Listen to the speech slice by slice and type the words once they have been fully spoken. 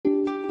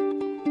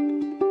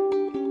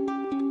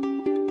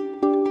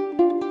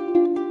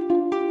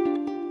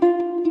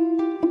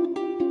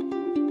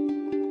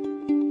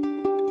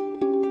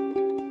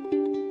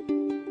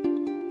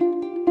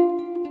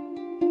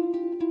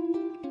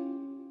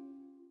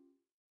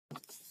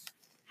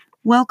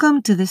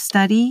Welcome to the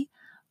study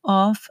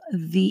of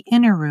the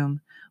Inner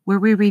Room, where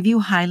we review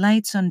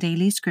highlights on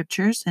daily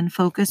scriptures and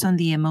focus on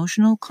the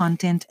emotional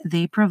content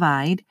they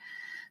provide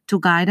to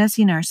guide us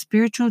in our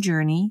spiritual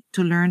journey,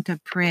 to learn to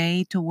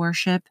pray, to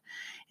worship,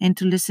 and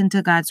to listen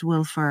to God's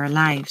will for our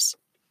lives.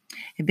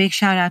 A big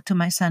shout out to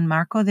my son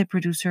Marco, the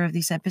producer of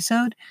this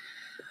episode,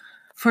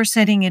 for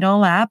setting it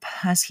all up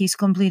as he's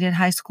completed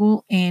high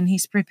school and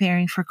he's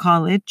preparing for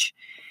college,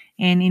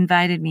 and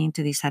invited me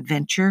into this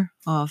adventure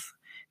of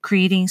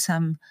creating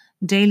some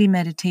daily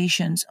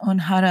meditations on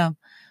how to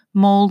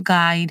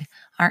guide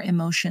our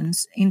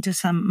emotions into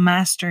some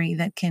mastery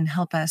that can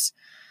help us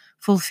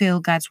fulfill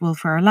God's will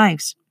for our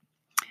lives.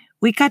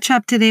 We catch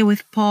up today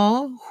with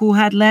Paul, who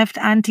had left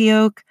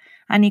Antioch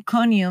and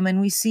Iconium, and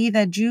we see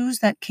that Jews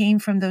that came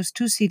from those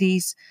two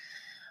cities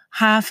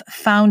have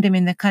found him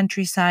in the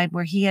countryside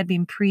where he had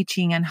been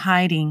preaching and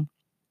hiding.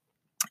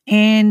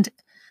 And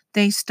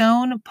they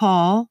stone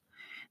Paul.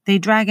 They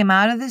drag him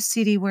out of the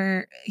city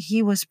where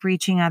he was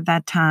preaching at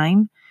that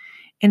time,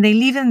 and they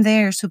leave him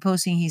there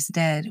supposing he's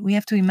dead. We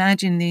have to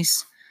imagine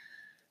this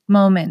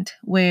moment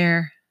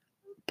where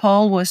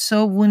Paul was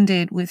so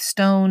wounded with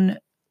stone,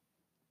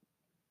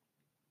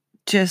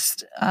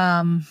 just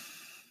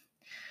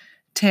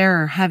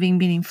terror having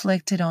been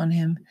inflicted on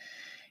him.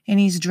 And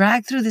he's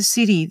dragged through the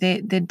city,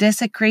 the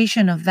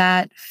desecration of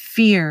that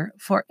fear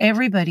for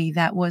everybody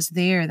that was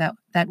there,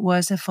 that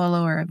was a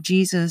follower of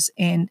Jesus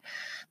and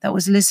that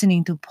was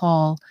listening to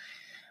Paul.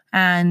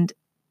 And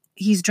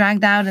he's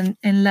dragged out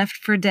and left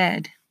for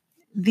dead.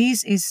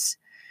 This is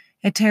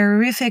a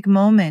terrific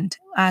moment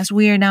as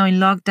we are now in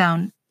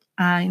lockdown,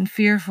 in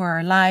fear for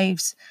our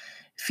lives,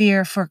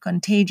 fear for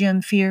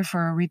contagion, fear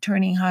for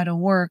returning how to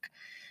work,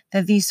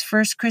 that these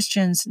first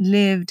Christians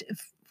lived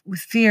with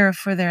fear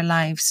for their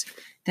lives,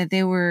 that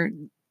they were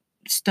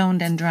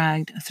stoned and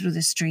dragged through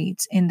the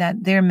streets, and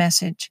that their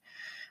message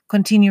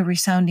continued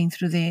resounding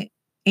through the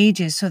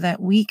ages so that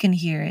we can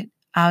hear it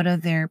out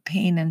of their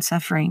pain and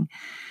suffering.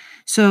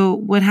 So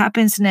what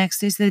happens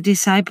next is the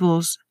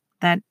disciples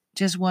that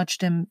just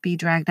watched him be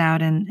dragged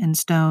out and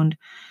stoned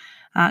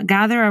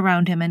gather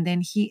around him, and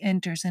then he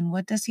enters. And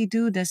what does he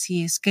do? Does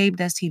he escape?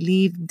 Does he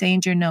leave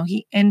danger? No,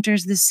 he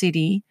enters the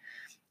city.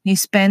 He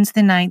spends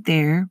the night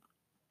there.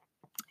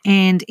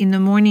 And in the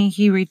morning,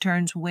 he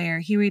returns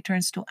where? He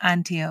returns to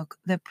Antioch,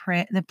 the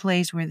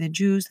place where the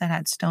Jews that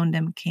had stoned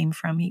him came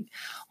from. He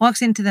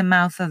walks into the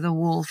mouth of the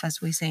wolf,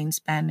 as we say in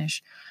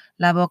Spanish,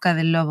 la boca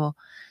del lobo.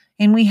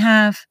 And we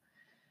have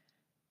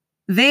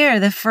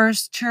there the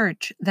first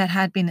church that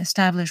had been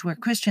established where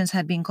Christians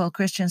had been called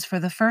Christians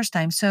for the first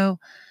time. So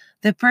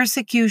the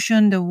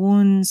persecution, the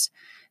wounds,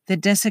 the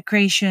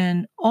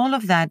desecration, all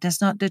of that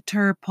does not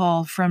deter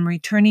Paul from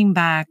returning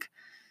back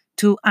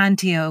to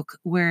Antioch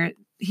where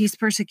his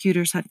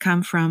persecutors had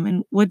come from.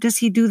 And what does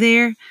he do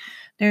there?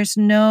 There's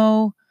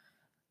no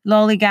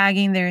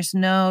lollygagging. There's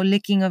no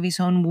licking of his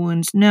own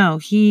wounds. No,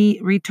 he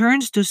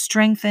returns to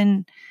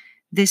strengthen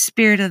the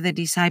spirit of the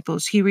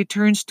disciples. He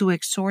returns to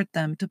exhort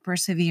them to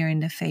persevere in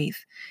the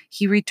faith.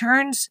 He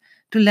returns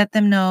to let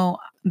them know,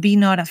 be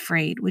not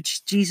afraid,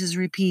 which Jesus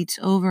repeats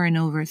over and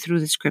over through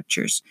the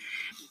scriptures.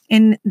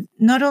 And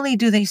not only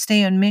do they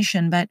stay on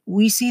mission, but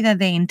we see that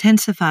they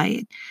intensify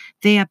it.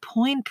 They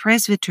appoint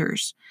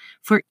presbyters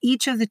for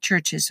each of the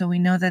churches, so we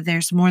know that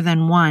there's more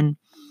than one.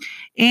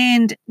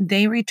 And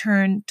they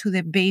return to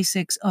the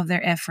basics of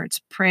their efforts,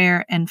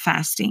 prayer and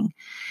fasting.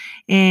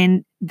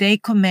 And they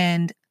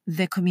commend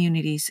the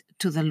communities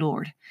to the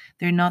Lord.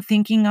 They're not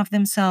thinking of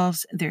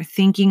themselves, they're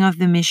thinking of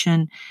the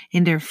mission,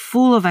 and they're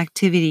full of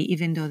activity,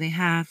 even though they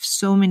have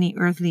so many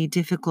earthly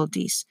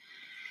difficulties.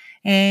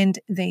 And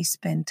they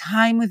spend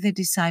time with the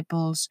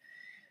disciples,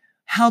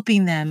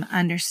 helping them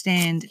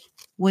understand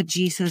what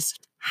Jesus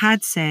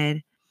had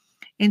said.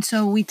 And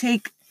so we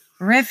take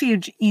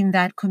refuge in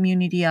that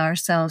community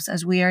ourselves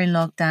as we are in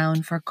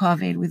lockdown for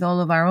COVID with all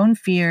of our own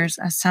fears,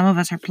 as some of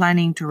us are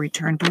planning to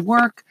return to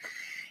work.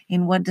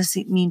 And what does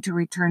it mean to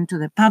return to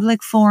the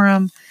public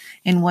forum?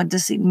 And what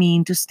does it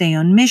mean to stay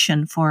on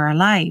mission for our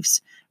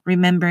lives,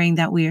 remembering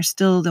that we are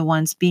still the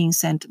ones being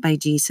sent by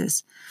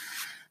Jesus?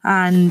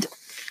 And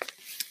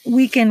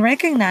we can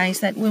recognize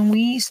that when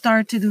we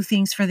start to do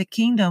things for the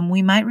kingdom,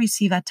 we might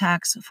receive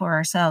attacks for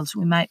ourselves.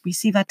 We might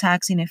receive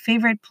attacks in a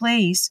favorite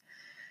place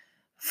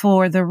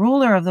for the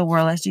ruler of the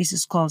world, as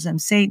Jesus calls him,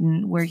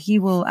 Satan, where he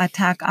will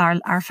attack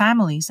our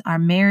families, our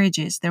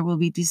marriages. There will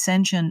be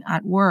dissension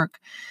at work.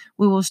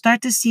 We will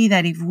start to see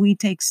that if we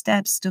take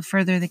steps to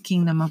further the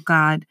kingdom of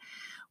God,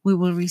 we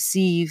will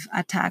receive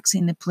attacks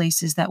in the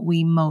places that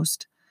we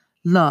most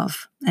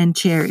love and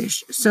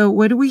cherish. So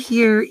what do we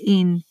hear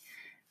in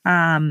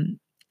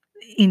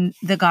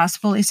the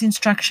gospel is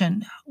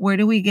instruction. Where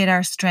do we get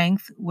our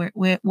strength?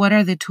 What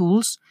are the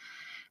tools?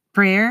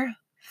 Prayer,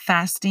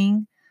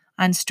 fasting,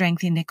 and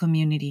strength in the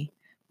community.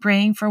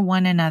 Praying for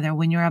one another.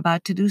 When you're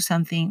about to do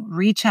something,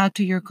 reach out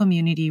to your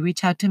community,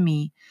 reach out to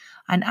me,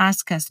 and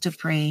ask us to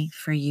pray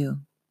for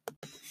you.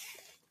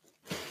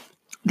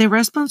 The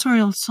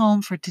responsorial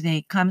psalm for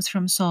today comes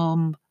from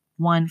Psalm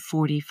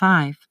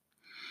 145.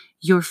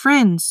 Your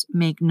friends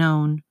make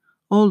known,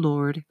 O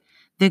Lord,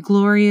 the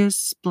glorious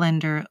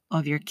splendor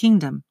of your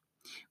kingdom.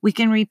 We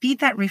can repeat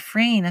that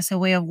refrain as a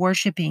way of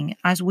worshiping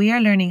as we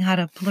are learning how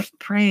to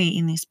pray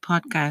in this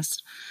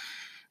podcast.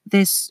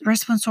 This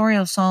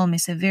responsorial psalm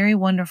is a very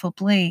wonderful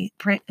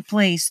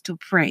place to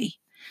pray.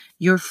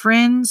 Your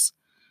friends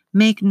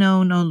make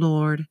known, O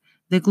Lord,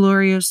 the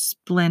glorious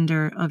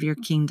splendor of your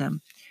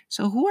kingdom.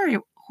 So who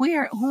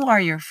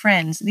are your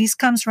friends? This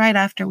comes right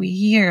after we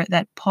hear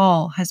that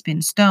Paul has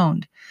been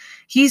stoned.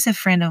 He's a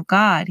friend of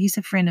God. He's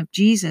a friend of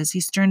Jesus.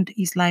 He's turned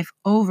his life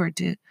over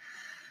to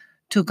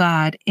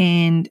God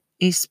and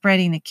is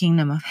spreading the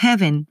kingdom of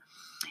heaven.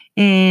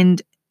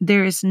 And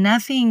there is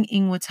nothing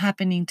in what's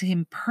happening to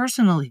him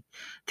personally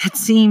that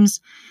seems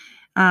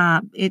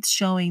it's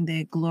showing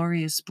the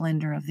glorious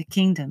splendor of the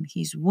kingdom.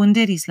 He's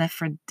wounded, he's left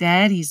for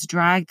dead, he's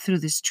dragged through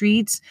the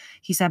streets,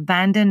 he's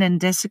abandoned and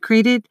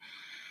desecrated.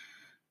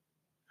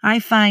 I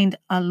find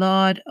a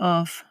lot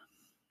of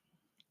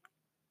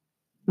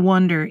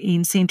wonder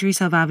in Saint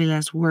Teresa of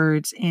Avila's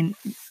words, and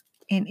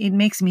it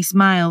makes me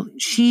smile.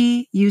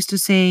 She used to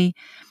say,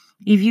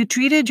 if you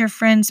treated your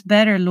friends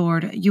better,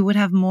 Lord, you would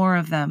have more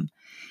of them.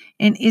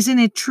 And isn't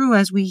it true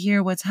as we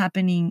hear what's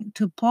happening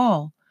to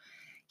Paul?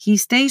 He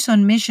stays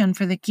on mission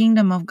for the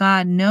kingdom of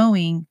God,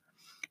 knowing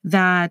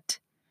that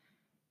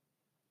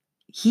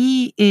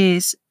he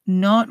is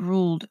not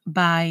ruled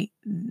by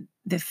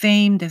the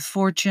fame, the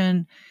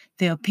fortune,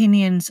 the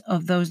opinions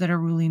of those that are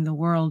ruling the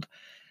world,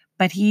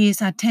 but he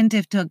is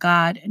attentive to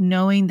God,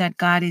 knowing that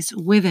God is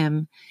with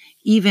him,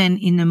 even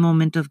in a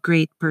moment of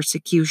great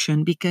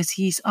persecution, because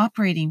he's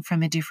operating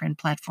from a different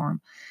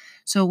platform.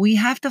 So we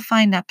have to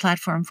find that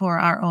platform for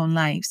our own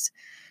lives.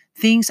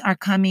 Things are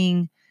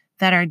coming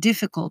that are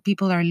difficult.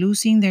 People are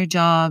losing their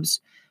jobs.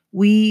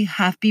 We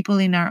have people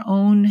in our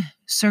own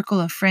circle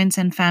of friends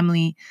and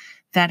family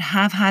that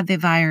have had the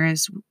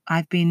virus.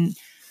 I've been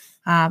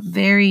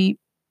very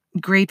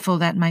grateful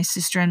that my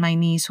sister and my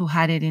niece who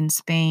had it in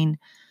Spain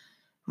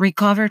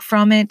recovered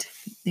from it.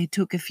 They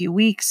took a few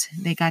weeks.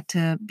 They got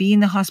to be in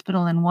the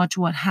hospital and watch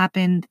what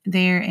happened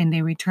there, and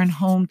they returned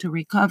home to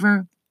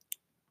recover.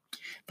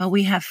 But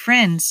we have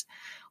friends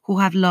who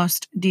have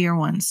lost dear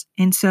ones.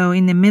 And so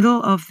in the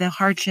middle of the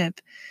hardship,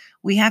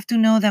 we have to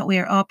know that we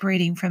are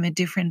operating from a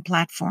different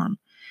platform,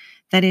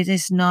 that it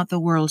is not the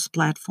world's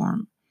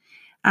platform.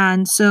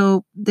 And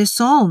so the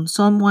Psalm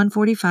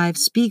 145,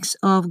 speaks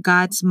of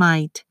God's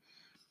might,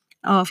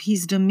 of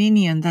his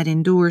dominion that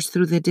endures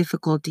through the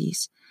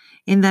difficulties,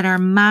 and that our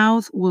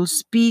mouth will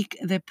speak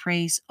the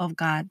praise of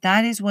God.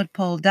 That is what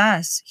Paul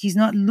does. He's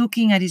not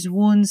looking at his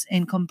wounds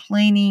and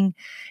complaining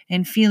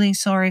and feeling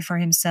sorry for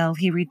himself.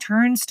 He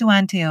returns to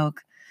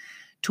Antioch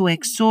to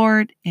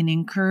exhort and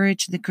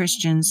encourage the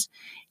Christians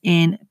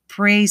and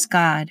praise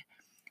God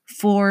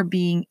for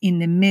being in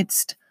the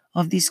midst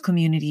of these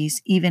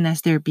communities, even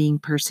as they're being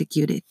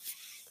persecuted.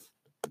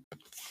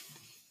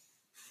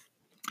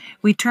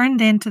 We turn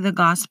then to the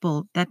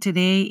gospel that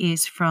today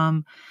is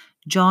from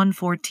John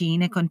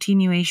 14, a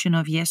continuation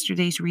of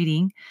yesterday's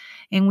reading,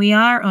 and we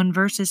are on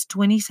verses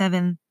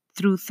 27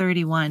 through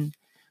 31,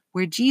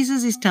 where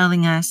Jesus is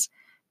telling us,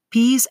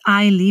 peace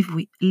I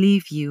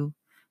leave you,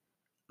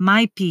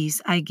 my peace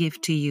I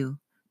give to you,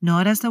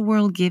 not as the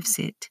world gives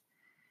it.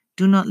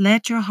 Do not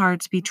let your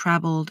hearts be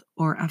troubled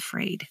or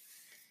afraid.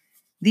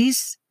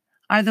 These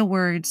are the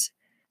words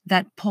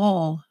that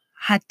Paul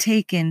had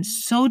taken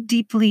so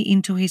deeply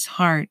into his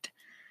heart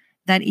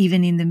that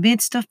even in the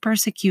midst of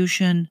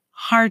persecution,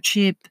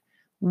 hardship,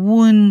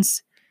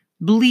 wounds,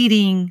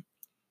 bleeding,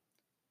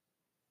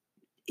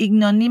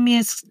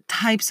 ignominious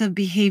types of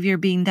behavior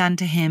being done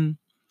to him,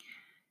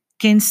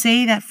 can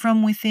say that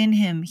from within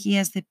him, he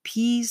has the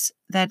peace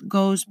that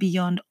goes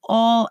beyond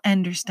all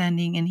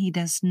understanding, and he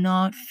does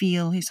not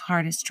feel his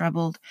heart is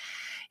troubled.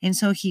 And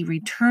so he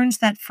returns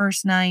that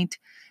first night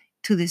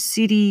to the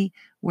city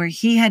where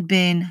he had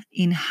been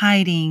in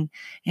hiding,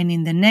 and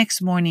in the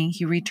next morning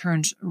he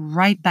returns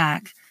right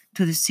back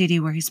to the city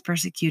where his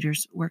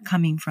persecutors were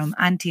coming from,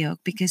 Antioch,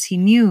 because he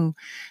knew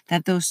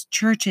that those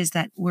churches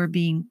that were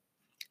being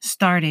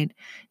started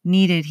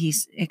needed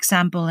his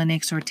example and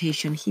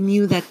exhortation. He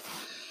knew that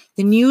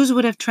the news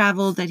would have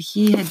traveled that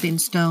he had been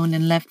stoned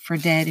and left for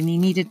dead, and he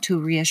needed to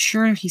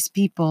reassure his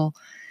people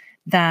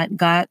that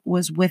God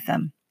was with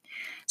them.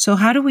 So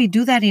how do we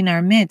do that in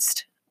our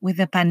midst with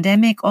the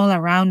pandemic all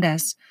around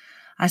us,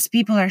 as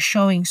people are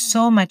showing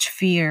so much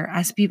fear,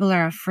 as people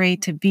are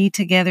afraid to be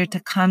together,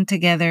 to come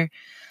together,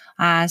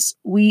 as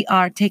we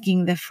are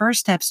taking the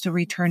first steps to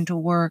return to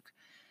work?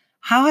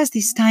 How has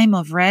this time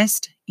of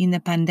rest in the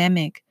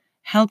pandemic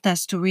helped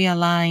us to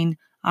realign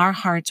our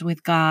hearts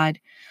with God,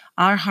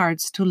 our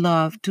hearts to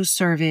love, to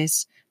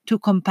service, to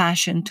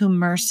compassion, to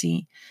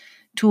mercy,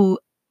 to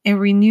a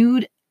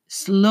renewed,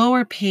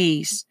 slower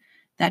pace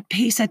that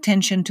pays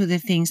attention to the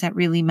things that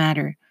really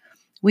matter?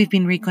 We've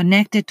been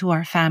reconnected to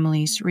our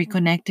families,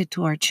 reconnected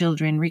to our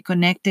children,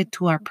 reconnected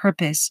to our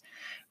purpose,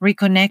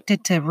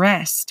 reconnected to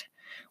rest.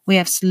 We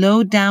have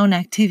slowed down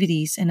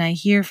activities, and I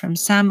hear from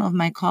some of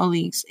my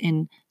colleagues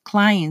in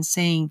clients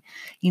saying,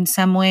 in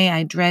some way,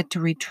 I dread to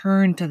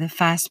return to the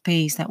fast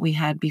pace that we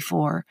had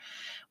before,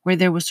 where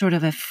there was sort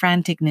of a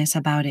franticness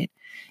about it.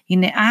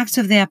 In the Acts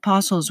of the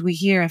Apostles, we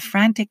hear a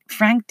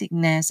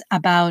franticness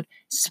about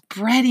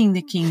spreading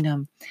the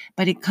kingdom,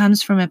 but it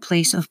comes from a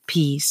place of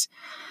peace.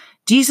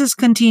 Jesus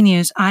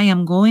continues, I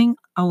am going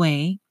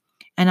away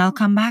and I'll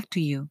come back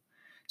to you.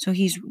 So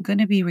he's going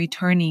to be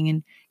returning,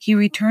 and he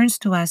returns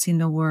to us in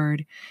the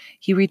word.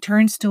 He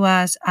returns to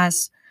us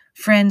as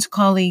friends,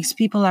 colleagues,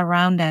 people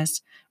around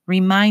us,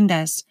 remind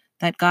us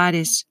that God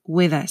is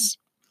with us.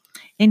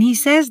 And he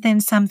says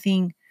then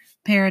something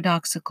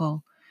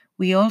paradoxical.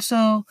 We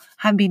also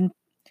have been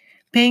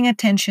paying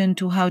attention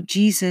to how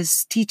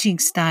Jesus' teaching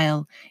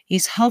style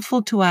is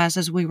helpful to us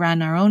as we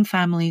run our own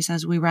families,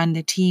 as we run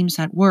the teams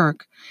at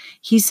work.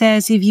 He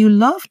says, if you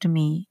loved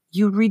me,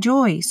 you'd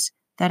rejoice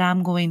that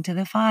I'm going to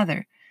the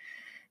Father.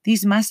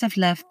 These must have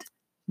left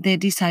the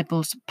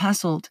disciples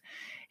puzzled.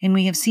 And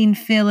we have seen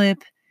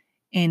Philip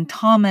and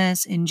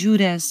Thomas and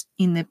Judas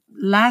in the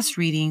last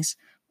readings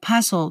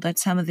puzzled at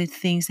some of the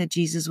things that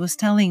Jesus was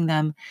telling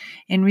them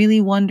and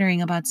really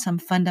wondering about some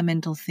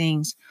fundamental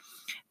things.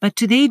 But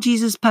today,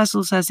 Jesus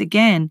puzzles us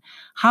again.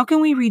 How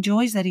can we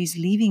rejoice that he's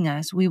leaving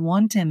us? We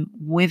want him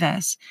with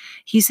us.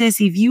 He says,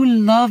 if you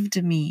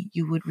loved me,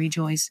 you would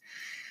rejoice.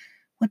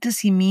 What does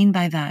he mean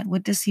by that?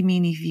 What does he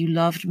mean if you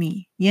loved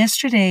me?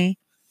 Yesterday,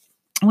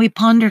 we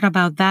pondered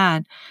about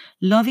that.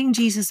 Loving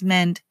Jesus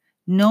meant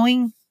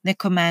knowing the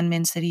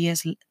commandments that he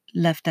has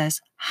left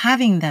us,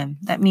 having them.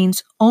 That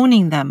means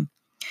owning them.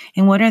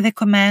 And what are the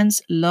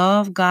commands?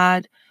 Love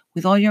God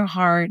with all your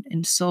heart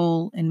and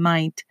soul and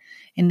might,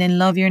 and then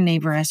love your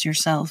neighbor as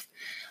yourself.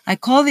 I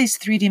call this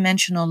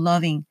three-dimensional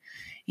loving.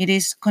 It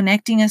is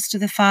connecting us to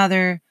the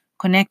Father,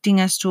 connecting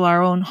us to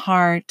our own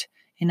heart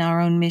and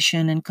our own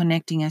mission, and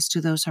connecting us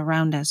to those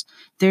around us.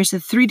 There's a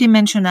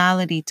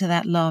three-dimensionality to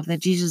that love that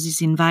Jesus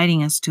is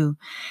inviting us to.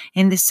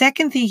 And the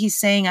second thing he's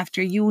saying,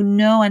 after you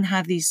know and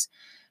have these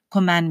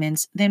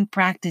commandments, then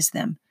practice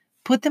them.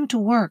 Put them to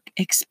work,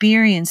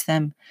 experience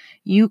them.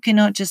 You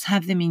cannot just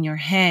have them in your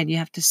head. You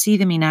have to see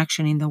them in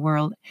action in the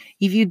world.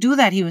 If you do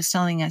that, he was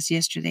telling us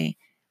yesterday,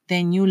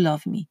 then you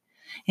love me.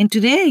 And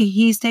today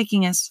he's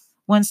taking us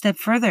one step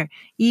further.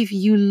 If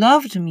you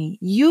loved me,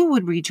 you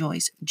would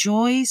rejoice.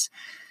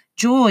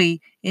 Joy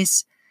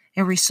is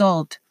a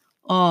result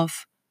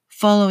of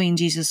following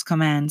Jesus'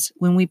 commands.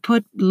 When we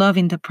put love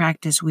into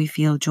practice, we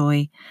feel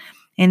joy.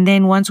 And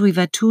then once we've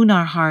attuned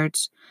our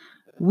hearts,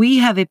 we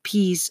have a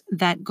peace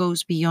that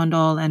goes beyond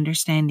all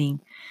understanding.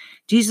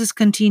 Jesus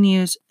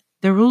continues,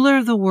 the ruler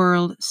of the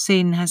world,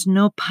 Satan, has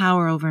no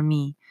power over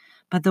me,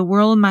 but the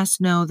world must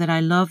know that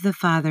I love the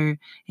Father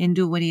and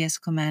do what he has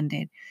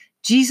commanded.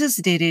 Jesus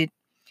did it.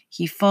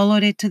 He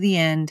followed it to the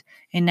end.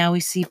 And now we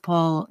see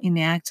Paul in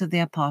the Acts of the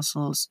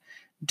Apostles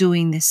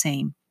doing the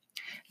same.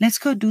 Let's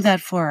go do that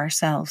for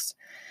ourselves.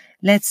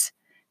 Let's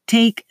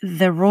take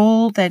the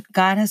role that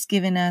God has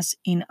given us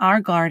in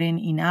our garden,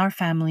 in our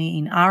family,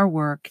 in our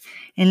work,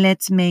 and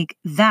let's make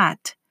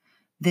that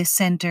the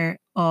center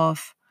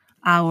of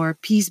our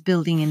peace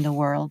building in the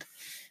world,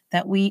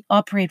 that we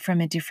operate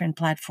from a different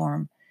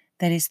platform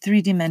that is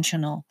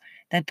three-dimensional,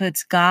 that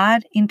puts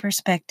God in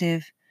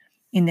perspective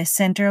in the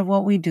center of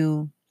what we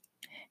do,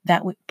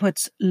 that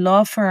puts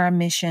love for our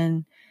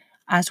mission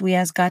as we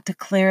ask God to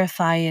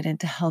clarify it and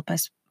to help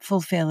us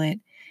fulfill it,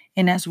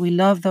 and as we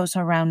love those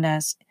around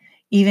us,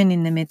 even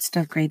in the midst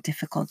of great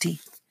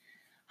difficulty.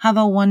 Have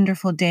a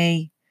wonderful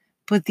day.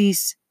 Put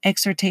these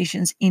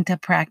exhortations into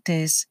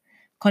practice.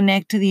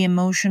 Connect to the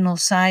emotional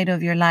side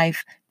of your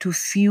life to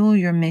fuel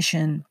your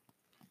mission.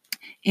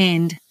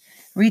 And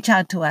reach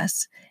out to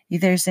us if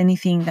there's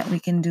anything that we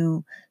can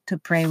do to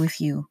pray with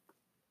you.